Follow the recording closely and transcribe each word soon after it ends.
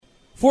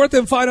Fourth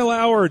and final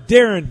hour,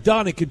 Darren,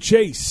 Donick, and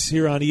Chase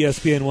here on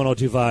ESPN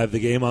 102.5 The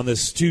Game on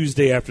this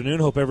Tuesday afternoon.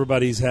 Hope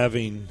everybody's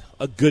having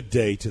a good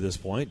day to this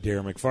point.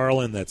 Darren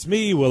McFarland, that's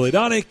me, Willie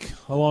Donick,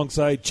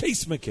 alongside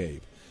Chase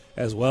McCabe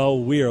as well.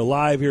 We are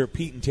live here at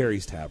Pete and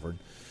Terry's Tavern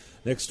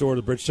next door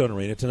to Bridgestone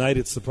Arena. Tonight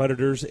it's the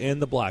Predators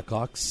and the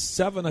Blackhawks,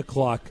 7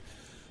 o'clock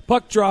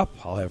puck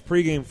drop. I'll have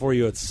pregame for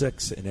you at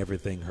 6 and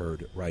everything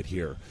heard right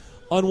here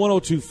on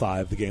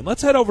 102.5 The Game.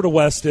 Let's head over to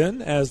West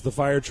End as the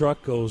fire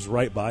truck goes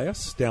right by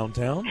us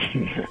downtown.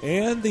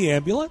 And the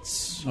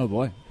ambulance. Oh,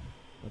 boy.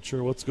 Not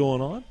sure what's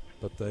going on,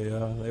 but they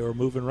were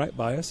moving right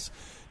by us.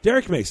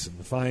 Derek Mason,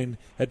 the fine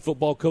head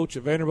football coach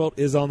at Vanderbilt,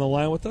 is on the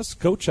line with us.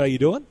 Coach, how you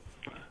doing?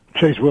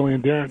 Chase, Willie,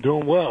 and Darren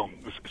doing well.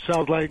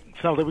 Sounds like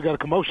we got a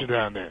commotion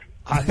down there.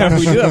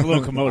 We do have a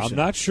little commotion. I'm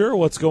not sure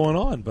what's going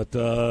on, but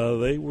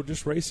they were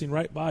just racing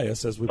right by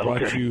us as we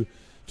brought you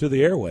to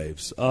the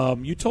airwaves.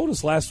 You told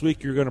us last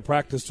week you were going to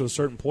practice to a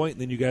certain point,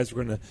 and then you guys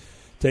were going to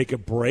take a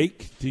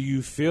break. Do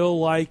you feel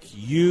like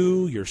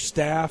you, your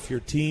staff,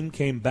 your team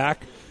came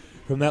back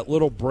from that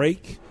little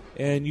break,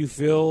 and you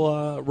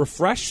feel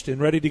refreshed and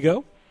ready to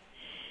go?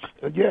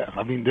 Yeah,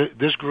 I mean,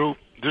 this group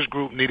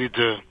needed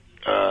to,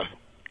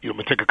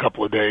 take a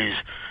couple of days,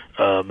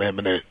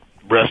 to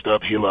rest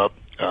up, heal up,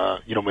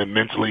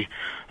 mentally,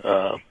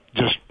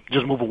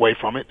 just move away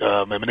from it.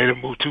 They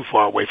didn't move too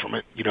far away from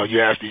it.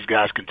 You ask these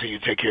guys continue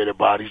to take care of their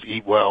bodies,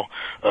 eat well,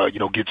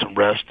 get some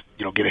rest,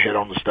 get ahead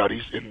on the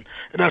studies, and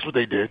that's what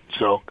they did.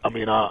 So, I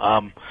mean, I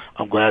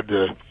was glad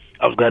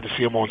to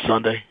see them on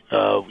Sunday.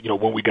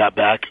 When we got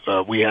back,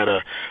 we had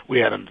a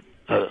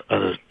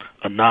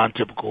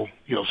non-typical,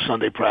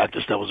 Sunday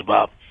practice that was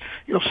about,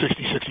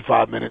 60,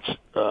 65 minutes.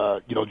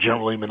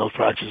 Generally, those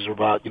practices are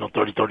about,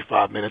 30,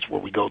 35 minutes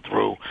where we go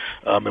through,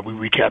 and we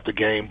recap the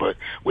game, but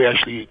we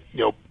actually,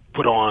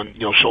 put on,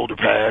 shoulder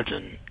pads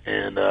and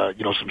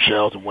some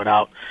shells and went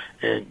out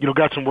and,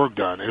 got some work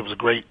done. It was a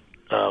great,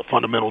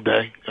 fundamental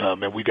day,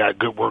 and we got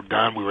good work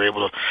done. We were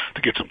able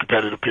to get some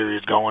competitive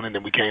periods going, and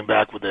then we came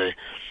back with a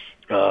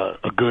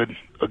good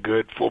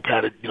full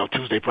padded,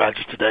 Tuesday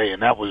practice today,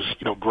 and that was,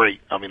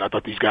 great. I mean, I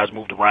thought these guys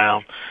moved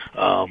around,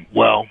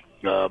 well,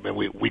 and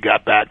we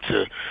got back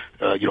to,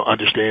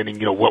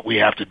 understanding, what we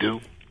have to do,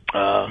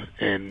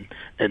 and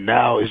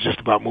now it's just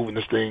about moving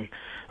this thing,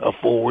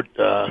 forward,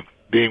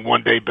 being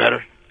one day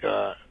better,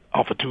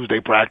 off a Tuesday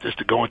practice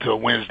to go into a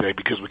Wednesday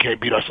because we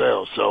can't beat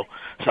ourselves. So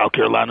South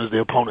Carolina's the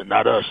opponent,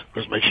 not us.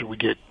 Let's make sure we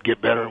get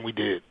better, and we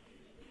did.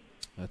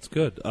 That's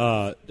good.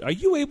 Are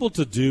you able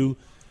to do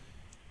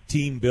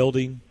team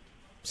building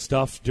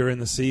stuff during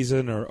the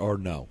season or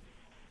no?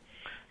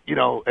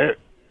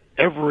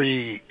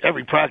 Every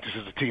practice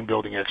is a team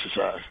building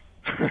exercise.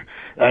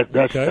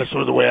 That's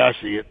sort of the way I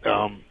see it.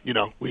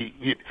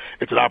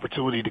 It's an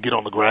opportunity to get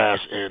on the grass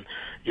and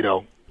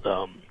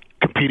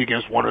compete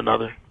against one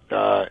another,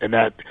 and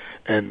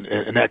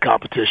that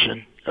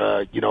competition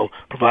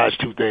provides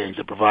two things.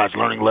 It provides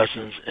learning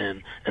lessons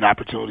and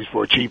opportunities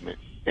for achievement.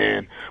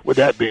 And with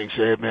that being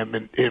said,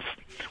 man,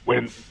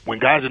 when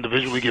guys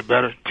individually get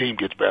better, team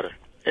gets better.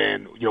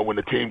 And when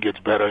the team gets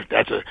better,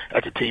 that's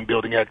a team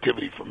building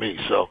activity for me.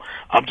 So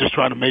I'm just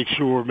trying to make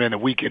sure, man, that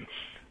we can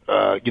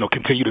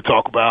continue to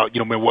talk about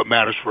what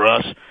matters for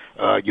us,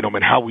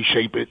 how we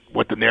shape it,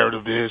 what the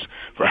narrative is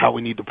for how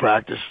we need to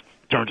practice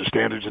in terms of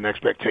standards and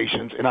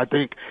expectations. And I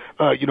think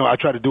I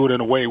try to do it in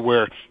a way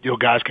where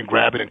guys can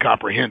grab it and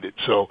comprehend it.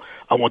 So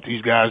I want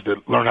these guys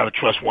to learn how to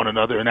trust one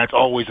another, and that's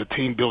always a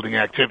team building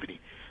activity.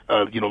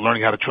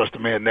 Learning how to trust the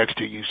man next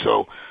to you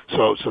so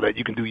that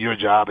you can do your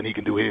job and he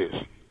can do his.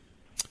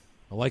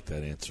 I like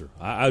that answer.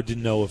 I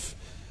didn't know if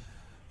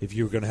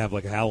you were going to have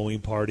like a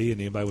Halloween party and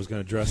anybody was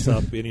going to dress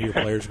up, any of your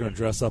players were going to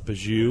dress up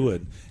as you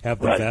and have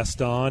the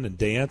vest on and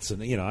dance.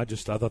 And, I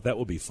thought that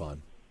would be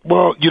fun.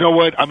 Well, you know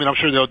what? I mean, I'm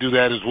sure they'll do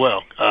that as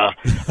well.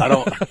 I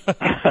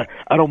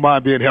don't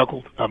mind being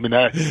heckled. I mean,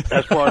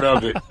 that's part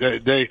of it.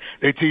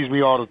 They tease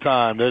me all the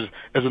time. There's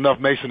enough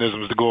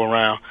Masonisms to go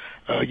around.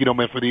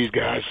 For these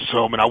guys.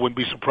 So, I wouldn't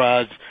be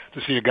surprised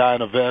to see a guy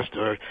in a vest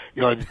or,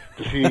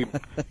 to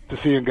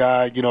see a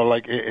guy,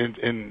 like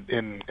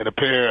in a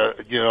pair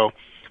of,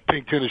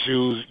 pink tennis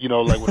shoes,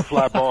 like with a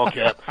fly ball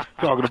cap,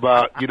 talking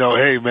about,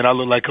 hey, man, I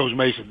look like Coach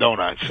Mason, don't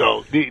I?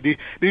 So these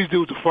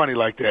dudes are funny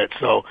like that.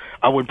 So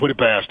I wouldn't put it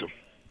past them.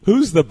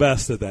 Who's the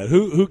best at that?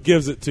 Who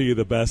gives it to you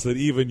the best that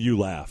even you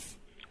laugh?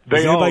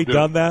 Has anybody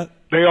done that?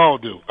 They all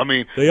do. I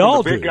mean, they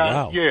all do. Guys,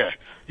 wow.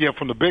 Yeah,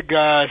 from the big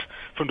guys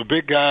to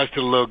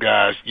the little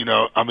guys,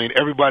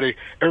 everybody's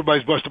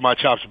busting my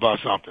chops about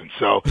something.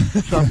 So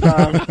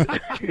sometimes,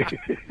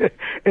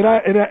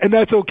 and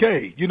that's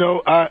okay.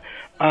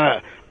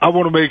 I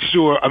want to make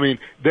sure. I mean,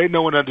 they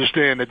know and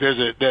understand that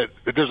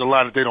there's a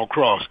line that they don't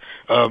cross.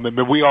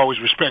 And we always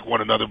respect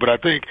one another. But I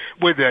think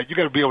with that, you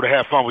got to be able to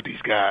have fun with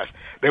these guys.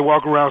 They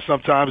walk around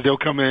sometimes. They'll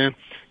come in,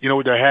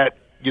 with their hat,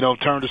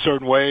 turned a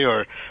certain way,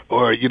 or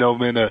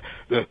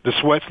the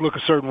sweats look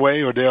a certain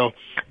way, or they'll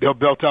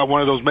belt out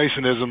one of those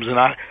Masonisms, and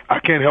I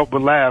can't help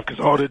but laugh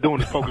because all they're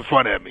doing is poking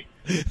fun at me.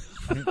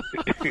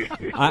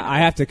 I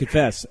have to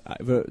confess,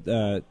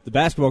 the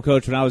basketball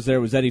coach when I was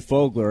there was Eddie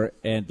Fogler,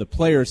 and the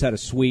players had a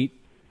suite,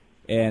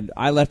 and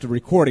I left a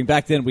recording.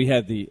 Back then we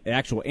had the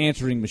actual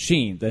answering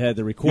machine that had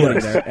the recording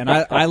there, and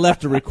I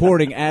left a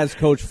recording as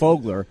Coach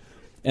Fogler,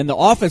 and the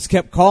office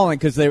kept calling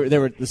because they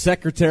were the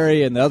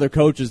secretary and the other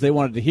coaches they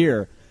wanted to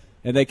hear,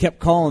 and they kept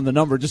calling the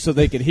number just so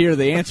they could hear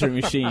the answering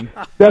machine.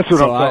 That's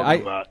what I'm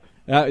talking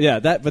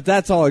about. But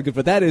that's all good.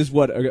 But that is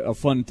what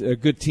a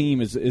good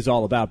team is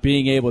all about: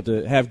 being able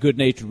to have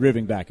good-natured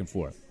ribbing back and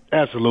forth.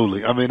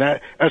 Absolutely. I mean,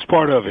 that's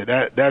part of it.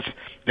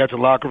 That's a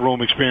locker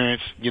room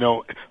experience.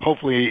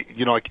 Hopefully,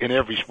 like in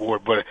every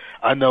sport. But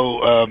I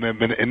know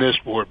in this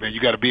sport, man,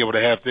 you got to be able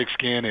to have thick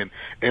skin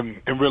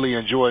and really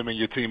enjoy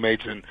your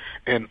teammates.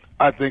 And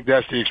I think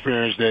that's the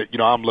experience that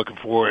I'm looking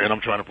for and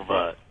I'm trying to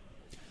provide.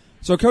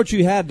 So, Coach,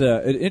 you had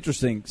an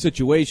interesting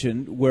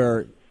situation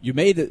where you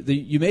made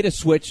a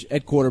switch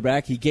at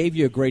quarterback. He gave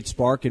you a great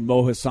spark in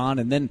Mo Hassan,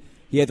 and then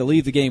he had to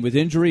leave the game with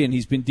injury, and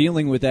he's been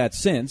dealing with that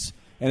since.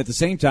 And at the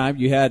same time,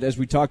 you had, as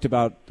we talked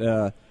about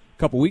a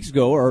couple weeks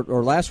ago,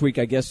 or last week,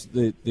 I guess,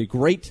 the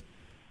great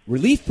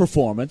relief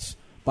performance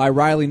by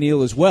Riley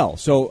Neal as well.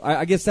 So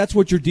I guess that's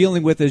what you're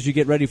dealing with as you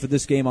get ready for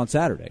this game on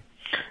Saturday.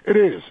 It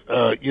is.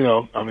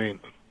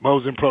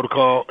 Mo's in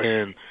protocol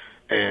and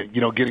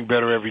getting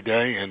better every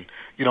day. And,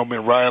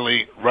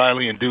 Riley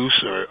and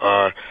Deuce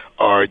are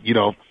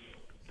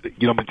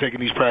been taking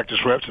these practice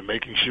reps and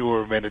making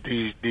sure, man, that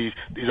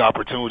these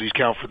opportunities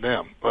count for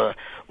them.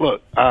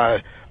 Look,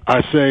 I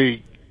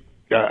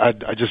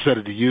just said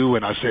it to you,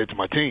 and I say it to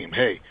my team.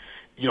 Hey,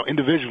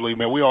 individually,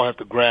 man, we all have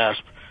to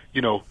grasp,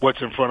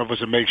 what's in front of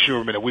us and make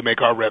sure, man, that we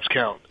make our reps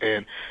count.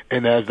 And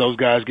as those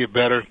guys get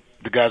better,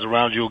 the guys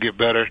around you will get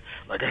better.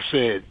 Like I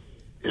said,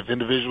 if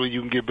individually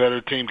you can get better,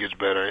 the team gets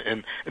better.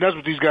 And that's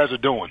what these guys are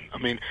doing. I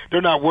mean,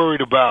 they're not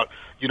worried about,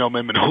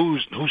 man,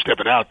 who's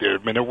stepping out there.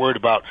 Man, they're worried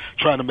about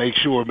trying to make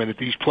sure, man, that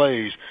these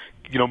plays,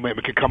 man,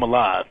 can come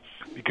alive.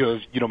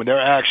 Because, their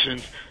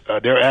actions,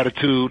 their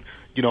attitude,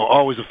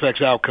 always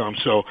affects outcomes.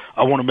 So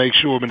I want to make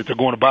sure, man, that they're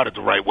going about it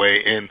the right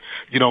way. And,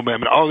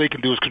 man, all they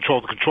can do is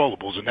control the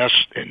controllables.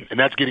 And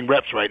that's getting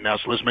reps right now.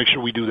 So let's make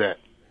sure we do that.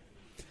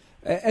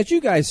 As you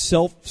guys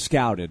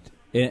self-scouted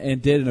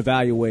and did an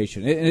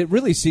evaluation, and it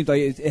really seemed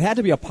like it had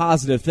to be a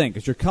positive thing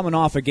because you're coming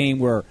off a game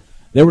where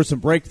there were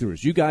some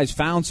breakthroughs. You guys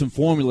found some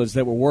formulas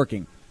that were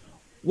working.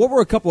 What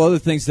were a couple other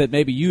things that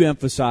maybe you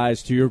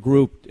emphasized to your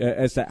group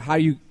as to how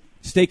you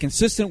stay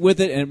consistent with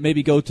it and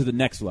maybe go to the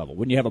next level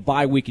when you have a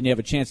bye week and you have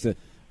a chance to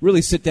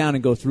really sit down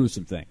and go through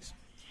some things?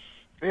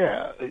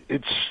 Yeah,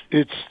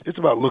 it's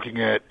about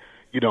looking at,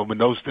 when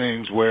those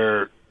things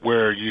where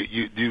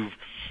you've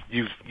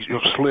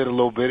slid a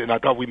little bit, and I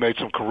thought we made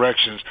some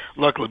corrections,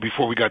 luckily,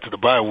 before we got to the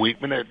bye week,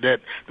 and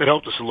that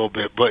helped us a little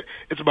bit. But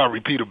it's about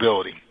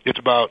repeatability. It's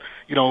about,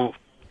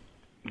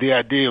 the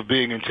idea of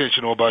being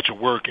intentional about your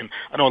work. And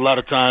I know a lot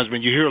of times,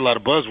 man, you hear a lot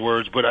of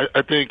buzzwords, but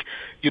I think,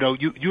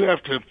 you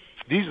have to –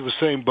 these are the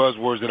same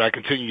buzzwords that I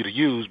continue to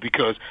use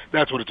because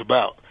that's what it's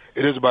about.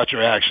 It is about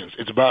your actions.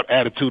 It's about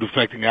attitude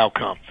affecting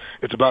outcome.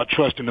 It's about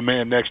trusting the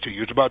man next to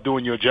you. It's about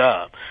doing your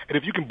job. And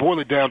if you can boil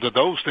it down to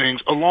those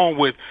things along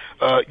with,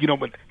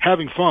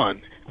 having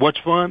fun. What's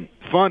fun?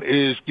 Fun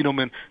is,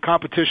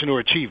 competition or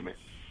achievement.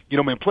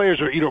 Players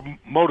are either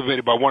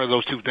motivated by one of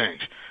those two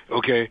things,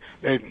 okay?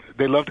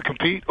 They love to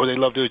compete or they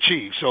love to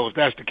achieve. So if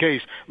that's the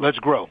case, let's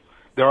grow.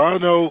 There are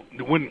no,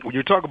 when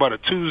you talk about a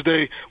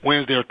Tuesday,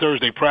 Wednesday, or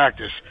Thursday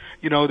practice,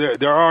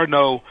 there are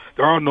no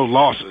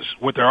losses.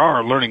 What there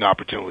are learning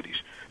opportunities.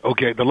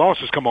 Okay, the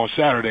losses come on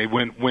Saturday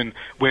when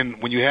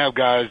you have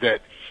guys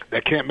that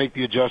can't make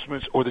the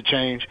adjustments or the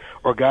change,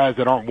 or guys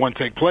that aren't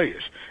one-take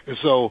players. And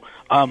so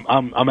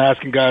I'm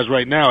asking guys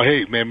right now,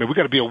 hey, man, we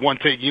got to be a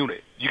one-take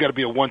unit. You got to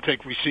be a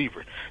one-take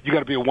receiver. You got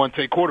to be a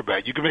one-take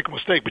quarterback. You can make a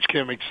mistake, but you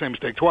can't make the same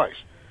mistake twice.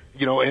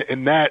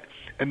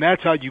 And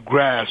that's how you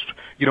grasp,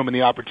 in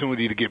the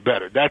opportunity to get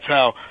better. That's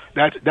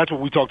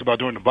what we talked about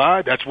during the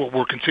bye. That's what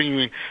we're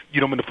continuing,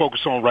 to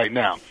focus on right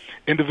now.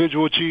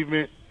 Individual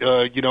achievement,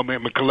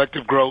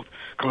 collective growth,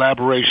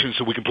 collaboration,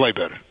 so we can play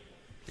better.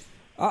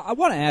 I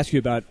want to ask you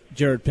about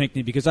Jared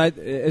Pinkney because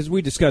as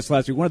we discussed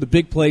last week, one of the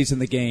big plays in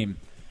the game,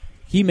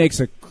 he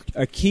makes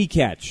a key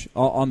catch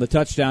on the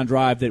touchdown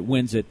drive that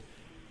wins it.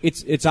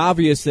 It's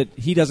obvious that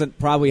he doesn't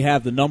probably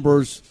have the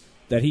numbers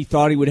that he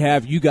thought he would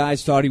have, you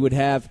guys thought he would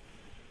have.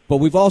 But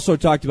we've also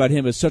talked about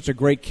him as such a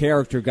great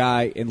character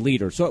guy and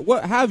leader. So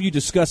how have you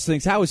discussed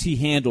things? How has he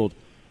handled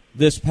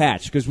this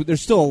patch? Because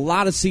there's still a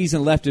lot of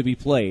season left to be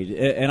played,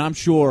 and I'm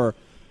sure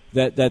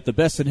that the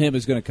best in him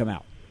is going to come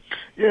out.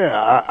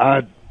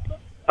 Yeah,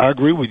 I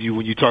agree with you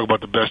when you talk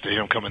about the best of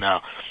him coming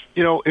out.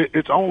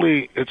 It's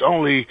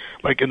only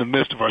like in the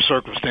midst of our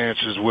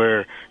circumstances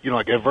where,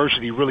 like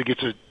adversity really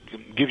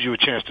gives you a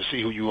chance to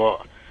see who you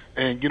are.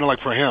 And, like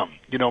for him,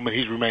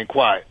 he's remained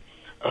quiet.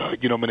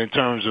 In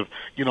terms of,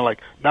 like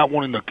not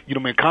wanting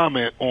to,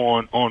 comment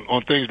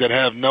on things that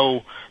have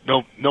no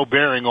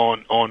bearing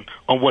on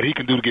what he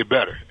can do to get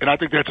better. And I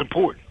think that's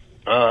important.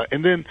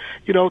 And then,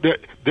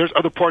 there's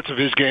other parts of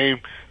his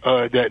game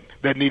that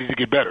needed to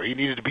get better. He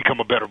needed to become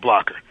a better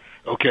blocker.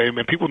 Okay, I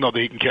mean, people know that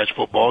he can catch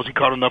footballs. He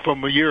caught enough of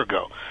them a year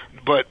ago.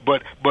 But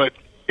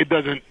it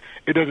doesn't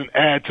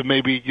add to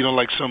maybe,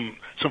 like some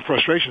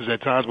frustrations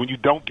at times when you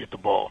don't get the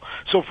ball.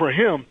 So for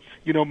him,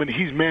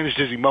 he's managed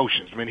his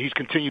emotions. He's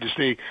continued to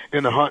stay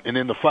in the hunt and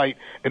in the fight.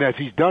 And as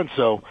he's done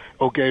so,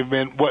 okay,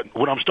 man,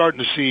 what I'm starting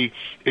to see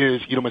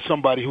is,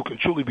 somebody who can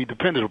truly be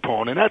depended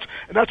upon. And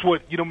that's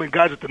what,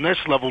 guys at the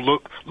next level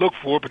look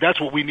for, but that's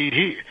what we need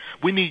here.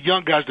 We need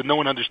young guys to know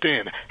and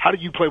understand. How do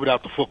you play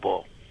without the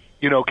football?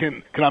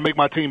 Can I make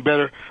my team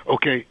better?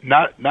 Okay,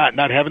 not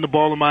having the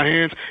ball in my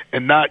hands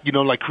and not,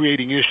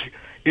 creating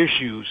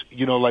issues,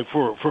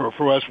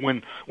 for us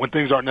when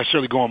things aren't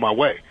necessarily going my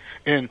way.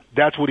 And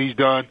that's what he's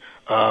done.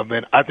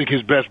 And I think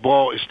his best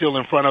ball is still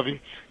in front of him.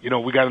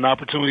 We got an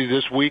opportunity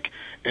this week,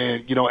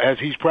 and, as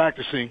he's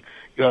practicing,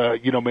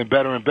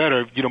 better and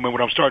better,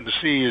 what I'm starting to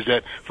see is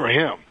that for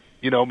him,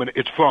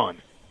 it's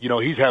fun.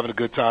 He's having a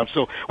good time.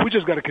 So we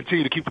just got to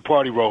continue to keep the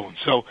party rolling.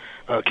 So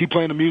keep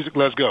playing the music.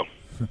 Let's go.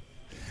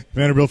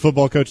 Vanderbilt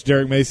football coach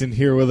Derek Mason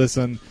here with us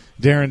on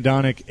Darren,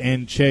 Donick,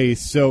 and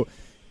Chase. So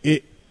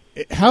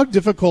how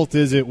difficult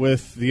is it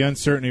with the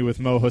uncertainty with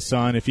Mo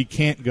Hasan if he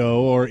can't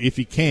go, or if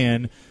he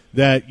can,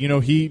 that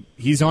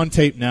he's on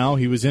tape now,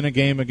 he was in a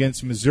game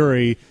against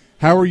Missouri.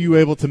 How are you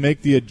able to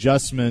make the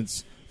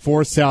adjustments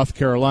for South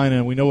Carolina?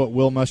 And we know what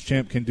Will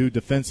Muschamp can do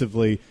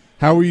defensively.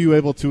 How are you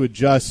able to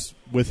adjust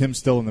with him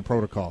still in the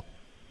protocol?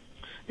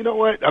 You know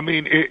what? I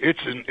mean,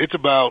 it's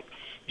about,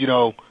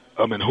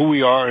 who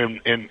we are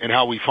and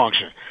how we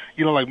function.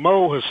 Like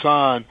Mo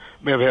Hasan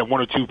may have had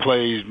one or two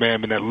plays,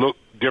 man, that looked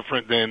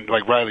different than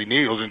like Riley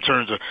Neal's in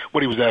terms of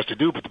what he was asked to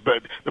do, but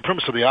the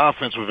premise of the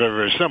offense was very,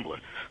 very similar.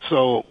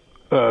 So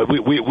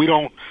we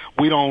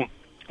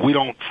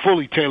don't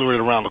fully tailor it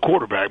around the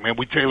quarterback, man.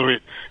 We tailor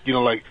it,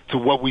 to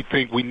what we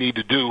think we need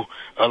to do,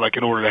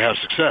 in order to have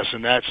success,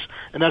 and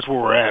that's where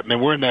we're at, man.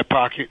 We're in that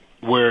pocket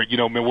where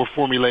we're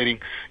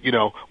formulating,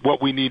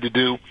 what we need to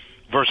do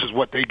versus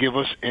what they give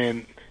us,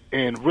 and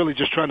really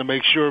just trying to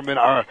make sure, man,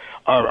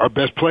 our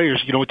best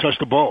players, touch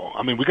the ball.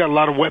 I mean, we got a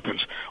lot of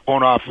weapons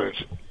on offense.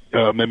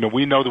 And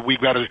we know that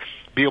we've got to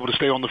be able to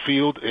stay on the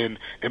field and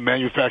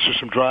manufacture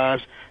some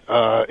drives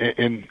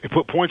and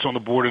put points on the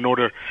board in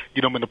order,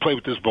 to play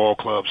with this ball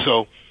club.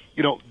 So,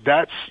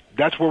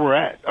 that's where we're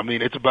at. I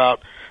mean, it's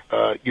about,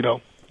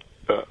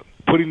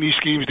 putting these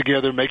schemes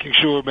together, making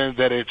sure, man,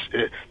 that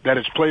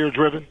it's player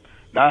driven,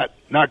 not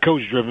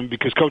coach driven,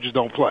 because coaches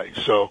don't play.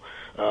 So,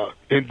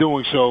 in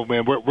doing so,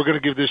 man, we're going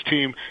to give this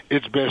team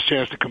its best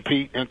chance to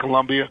compete in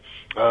Columbia,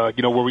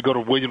 where we go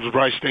to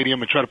Williams-Brice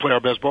Stadium and try to play our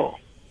best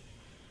ball.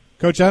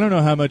 Coach, I don't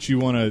know how much you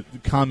want to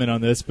comment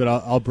on this, but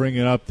I'll bring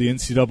it up. The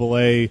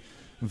NCAA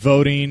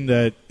voting,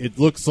 that it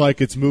looks like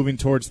it's moving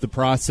towards the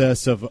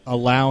process of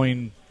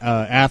allowing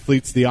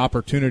athletes the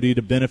opportunity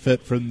to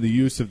benefit from the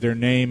use of their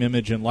name,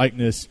 image, and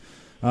likeness.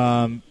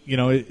 And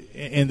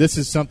this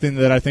is something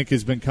that I think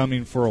has been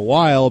coming for a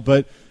while,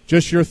 but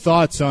just your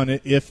thoughts on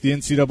it if the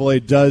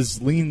NCAA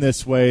does lean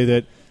this way,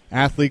 that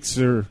athletes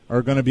are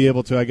going to be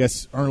able to, I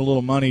guess, earn a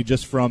little money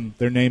just from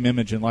their name,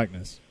 image, and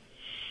likeness.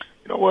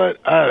 You know what?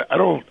 I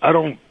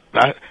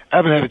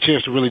haven't had a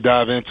chance to really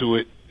dive into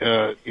it.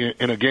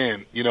 And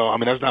again,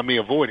 that's not me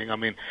avoiding. I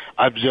mean,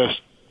 I'm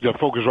just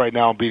focused right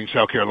now on beating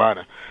South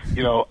Carolina.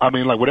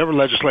 Whatever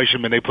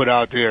legislation they put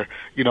out there,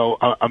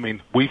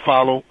 we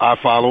follow,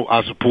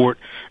 I support,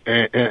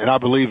 and I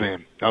believe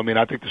in. I mean,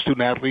 I think the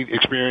student-athlete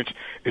experience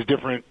is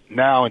different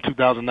now in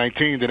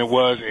 2019 than it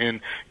was in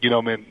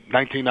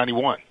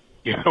 1991.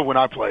 When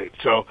I played.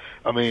 So,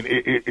 I mean,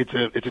 it's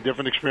a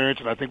different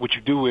experience, and I think what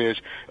you do is,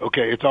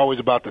 okay, it's always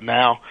about the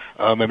now.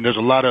 There's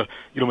a lot of,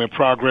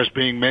 progress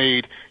being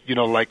made,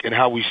 in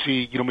how we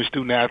see,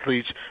 student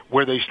athletes,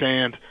 where they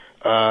stand,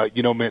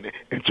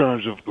 in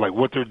terms of,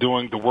 what they're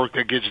doing, the work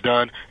that gets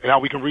done, and how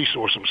we can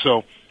resource them.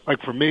 So,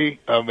 for me,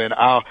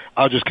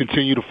 I'll just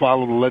continue to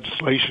follow the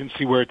legislation,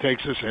 see where it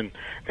takes us, and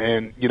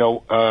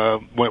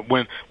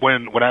when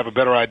I have a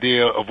better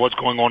idea of what's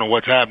going on and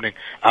what's happening,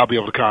 I'll be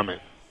able to comment.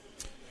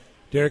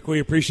 Derek, we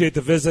appreciate the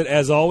visit.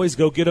 As always,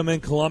 go get them in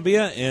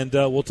Columbia, and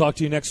we'll talk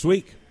to you next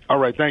week. All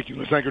right, thank you.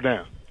 Let's anchor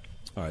down.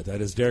 All right, that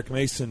is Derek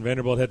Mason,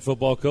 Vanderbilt head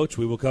football coach.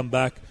 We will come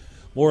back.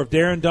 More of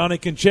Darren,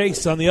 Donick, and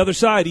Chase on the other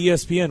side,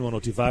 ESPN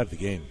 102.5 The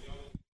Game.